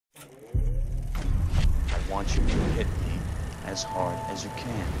want you to hit me as hard as you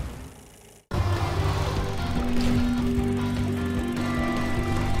can.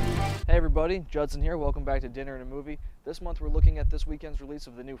 Hey everybody, Judson here. Welcome back to Dinner and a Movie. This month we're looking at this weekend's release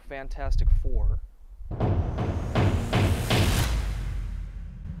of the new Fantastic Four.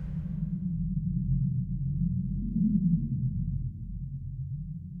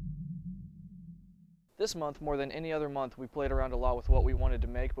 This month, more than any other month, we played around a lot with what we wanted to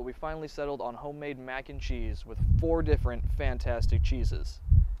make, but we finally settled on homemade mac and cheese with 4 different fantastic cheeses.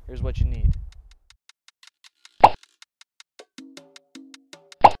 Here's what you need.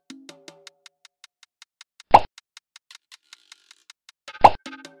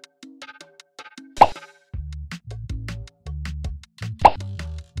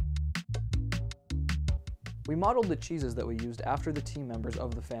 We modeled the cheeses that we used after the team members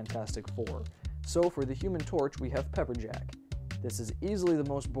of the Fantastic Four. So for the Human Torch, we have Pepper Jack. This is easily the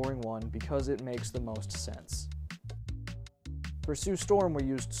most boring one because it makes the most sense. For Sue Storm, we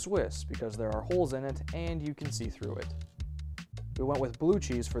used Swiss because there are holes in it and you can see through it. We went with blue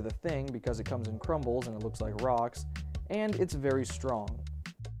cheese for the Thing because it comes in crumbles and it looks like rocks, and it's very strong.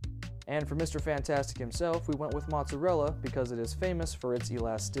 And for Mr. Fantastic himself, we went with mozzarella because it is famous for its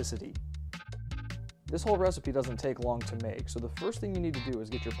elasticity. This whole recipe doesn't take long to make, so the first thing you need to do is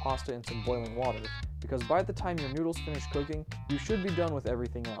get your pasta in some boiling water, because by the time your noodles finish cooking, you should be done with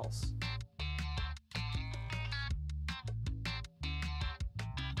everything else.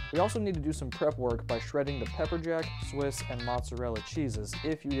 We also need to do some prep work by shredding the pepper jack, Swiss, and mozzarella cheeses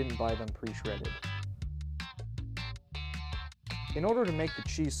if you didn't buy them pre-shredded. In order to make the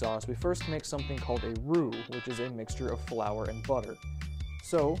cheese sauce, we first make something called a roux, which is a mixture of flour and butter.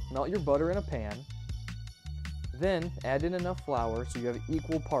 So, melt your butter in a pan. Then, add in enough flour so you have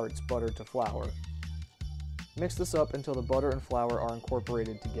equal parts butter to flour. Mix this up until the butter and flour are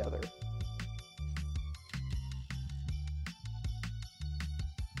incorporated together.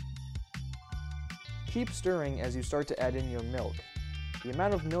 Keep stirring as you start to add in your milk. The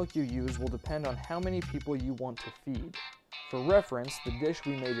amount of milk you use will depend on how many people you want to feed. For reference, the dish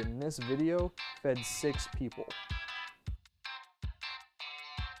we made in this video fed 6 people.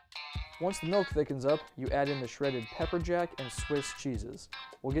 Once the milk thickens up, you add in the shredded pepper jack and Swiss cheeses.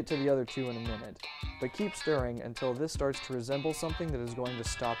 We'll get to the other 2 in a minute, but keep stirring until this starts to resemble something that is going to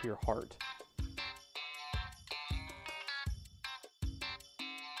stop your heart.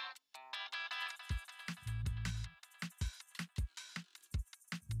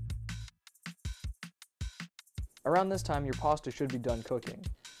 Around this time, your pasta should be done cooking,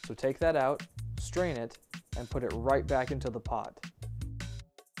 so take that out, strain it, and put it right back into the pot.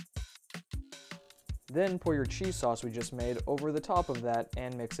 Then pour your cheese sauce we just made over the top of that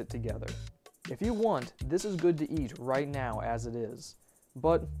and mix it together. If you want, this is good to eat right now as it is,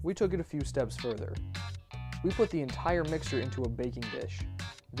 but we took it a few steps further. We put the entire mixture into a baking dish.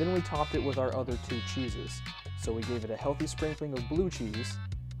 Then we topped it with our other 2 cheeses, so we gave it a healthy sprinkling of blue cheese.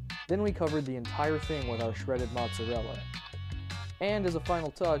 Then we covered the entire thing with our shredded mozzarella. And as a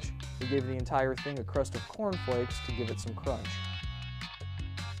final touch, we gave the entire thing a crust of cornflakes to give it some crunch.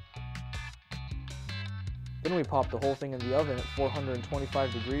 Then we popped the whole thing in the oven at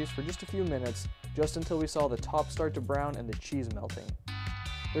 425 degrees for just a few minutes, just until we saw the top start to brown and the cheese melting.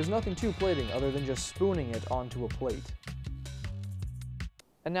 There's nothing to plating other than just spooning it onto a plate.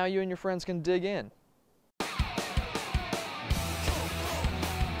 And now you and your friends can dig in.